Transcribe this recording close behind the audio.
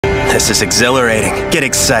This is exhilarating. Get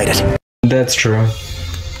excited. That's true.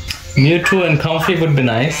 Mewtwo and Comfey would be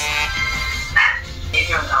nice.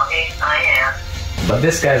 Mewtwo and Comfey? I am. But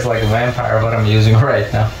this guy's like a vampire, what I'm using right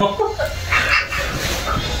now.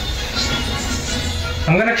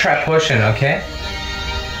 I'm gonna try potion, okay?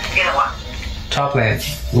 You know what? Top lane.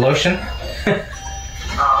 Lotion?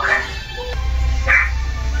 Oh, okay.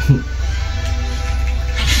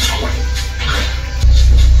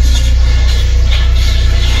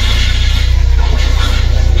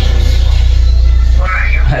 Where are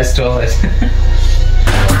you? I stole it.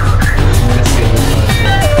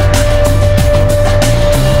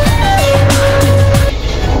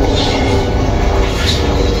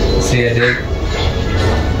 See, I did.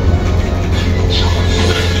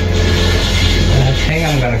 I think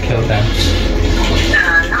I'm gonna kill them. No.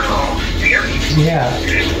 Really? Yeah.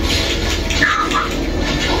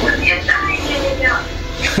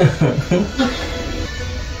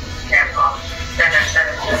 Careful. 7.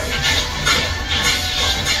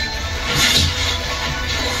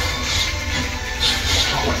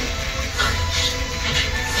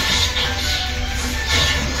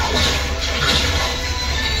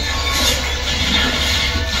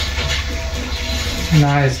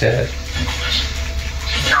 Nah, he's dead.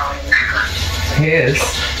 No. He is.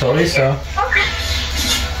 Totally so. Okay.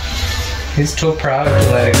 He's too proud to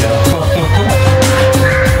let it go.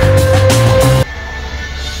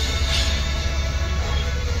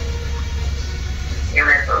 You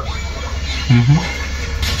ran both.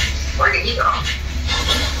 Where did he go?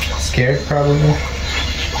 Scared, probably.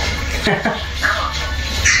 Oh.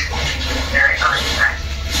 Very fine.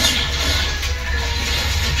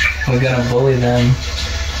 We're gonna bully them.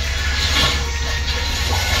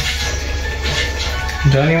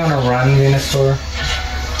 Don't you wanna run, Venusaur?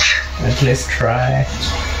 At least try.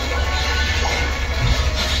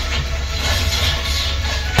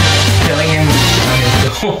 Killing him on his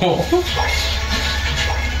goal.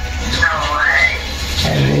 No way.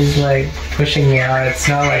 And he's like pushing me out. It's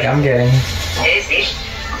not like I'm getting. Easy.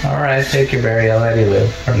 Alright, take your berry. I'll let you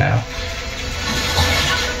live for now.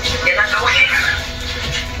 You're not going.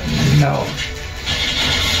 No.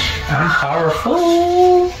 I'm powerful.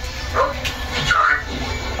 Oh, God.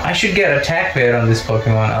 I should get attack weight on this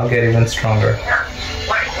Pokemon. I'll get even stronger. Yeah.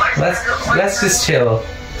 What? Let's just chill.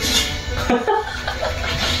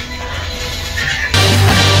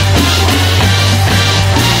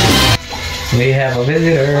 We have a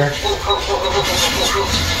visitor. Okay.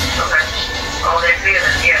 Oh, they're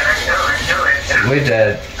feeling. Yeah, let's do it. We're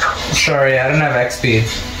dead. Sorry, I don't have XP.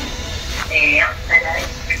 Yeah, okay.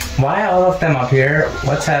 Why all of them up here?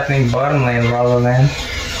 What's happening bottom lane rather than?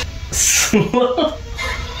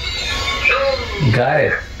 Got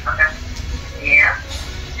it. Okay. Yeah.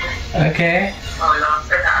 Okay. Oh, we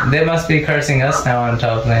lost it now. They must be cursing us now on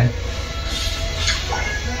top lane.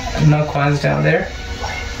 No coins down there.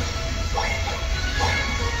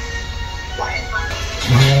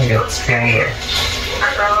 I'm gonna get stronger.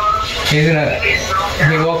 He's gonna.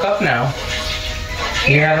 He woke up now.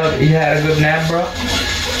 You had a good nap, bro.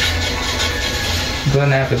 Go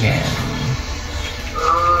nap again.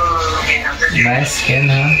 Nice skin,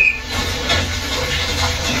 huh?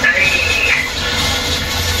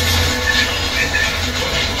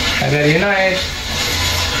 I got Unite.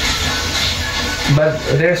 But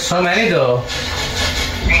there's so many though.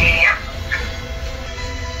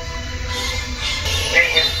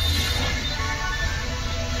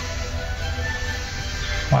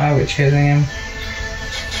 Why are we chasing him?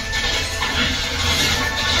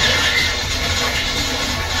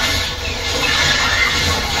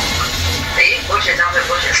 See? Bushes on the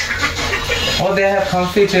bushes. Oh, they have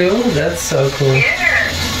Comfey too? That's so cool. Yeah.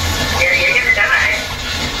 You're gonna die.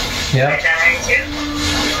 Yep. Die too.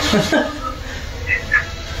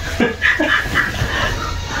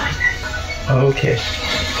 Okay.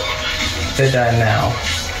 They die now.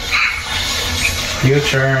 Your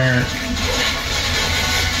turn.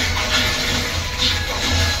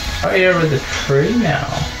 Oh, you're with the tree now.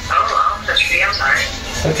 Oh, the tree, I'm sorry.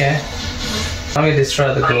 It's okay. Let me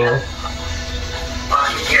destroy the goal. Oh,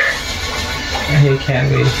 he's here. He can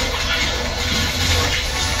be.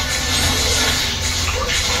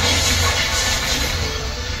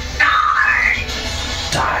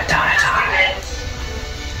 Die.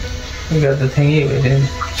 We got the thingy we did.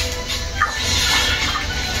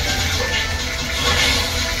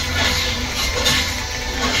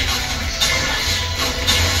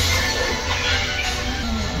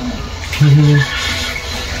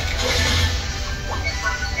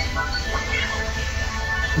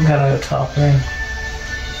 Gotta go top lane.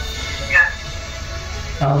 Yeah.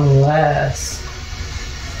 Unless.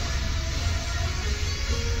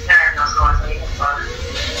 Never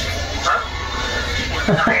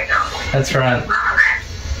Okay, go. Let's run. Okay.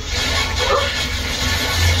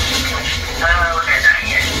 We're gonna die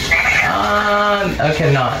here. Okay,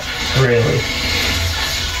 not really.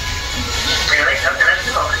 Really? Okay, let's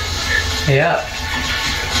go. Yeah.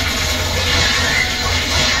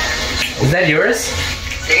 Is that yours?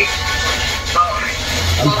 See?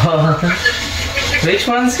 Which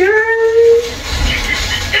one's yours?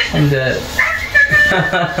 I'm dead.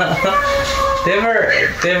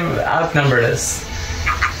 They've outnumbered us.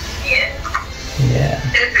 Yeah. Yeah.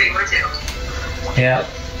 There's 3 more too. Yeah.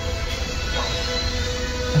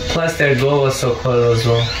 Plus their goal was so close as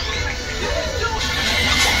well.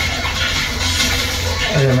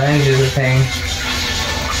 It reminds you of the thing.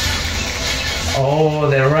 Oh,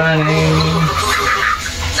 they're running.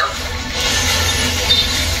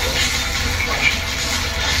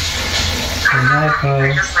 Unite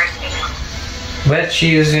mode. Just like me. Bet she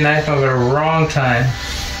used unite mode at the wrong time.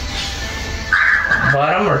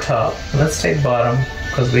 Bottom or top? Let's take bottom,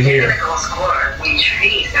 because we're You're here. gonna go score. We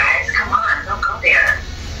trees, guys. Come on, don't go there.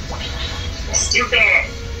 You're stupid.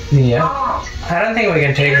 Yeah. Don't. I don't think we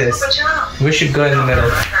can take You're this. supposed to jump. We should go in the middle.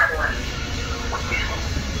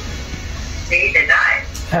 See, they died.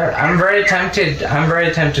 I'm very tempted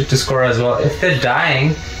to score as well. If they're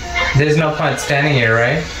dying, there's no point standing here,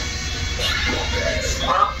 right?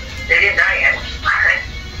 Well, they didn't die yet.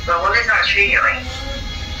 But what is our tree doing?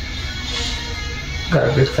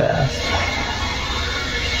 Gotta be fast.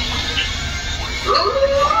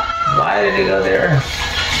 Ooh. Why did he go there?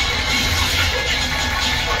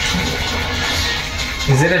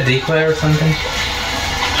 Is it a decoy or something?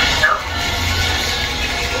 Nope.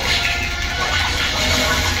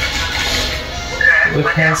 Okay, We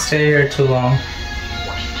what can't now? stay here too long.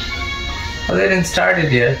 Oh, they didn't start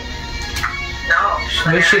it yet. No.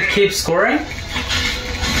 We should keep scoring? So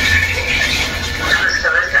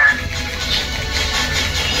is that.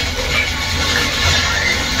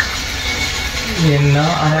 You know, I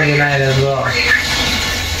have United as well.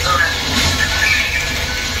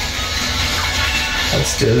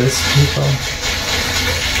 Let's do this, people.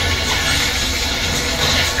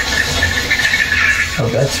 Oh,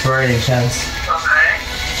 that's very intense. Okay.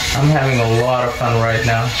 I'm having a lot of fun right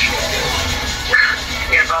now.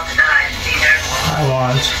 You're about to die. Be careful. I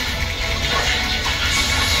want.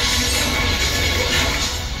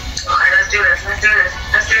 Okay, let's do this. Let's do this.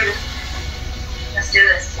 Let's do this. Let's do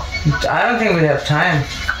this. I don't think we have time.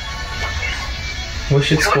 We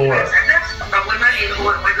should score. But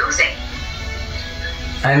we're losing.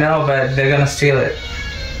 I know, but they're gonna steal it.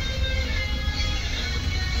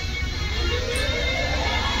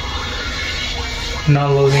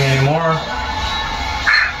 Not losing anymore.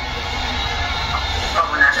 Oh,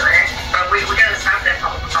 we're not doing it. But we gotta stop them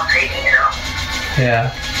from taking it off.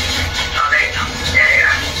 Yeah. Oh, there you go.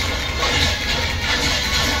 Yeah.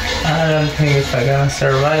 I don't think if I'm gonna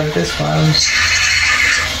survive this one.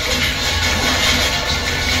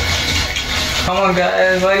 Come on,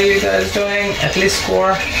 guys. What are you guys doing? At least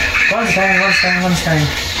score. One's dying.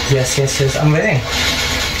 Yes. I'm winning.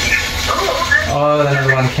 Oh,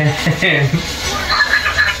 another one came.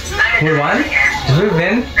 We won? Did we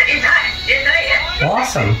win? I didn't die. Didn't die yet.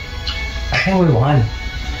 Awesome. I think we won.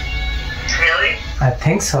 Really? I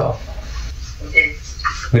think so. We did.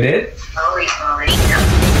 We did? Holy moly.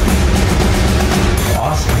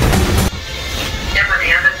 Awesome.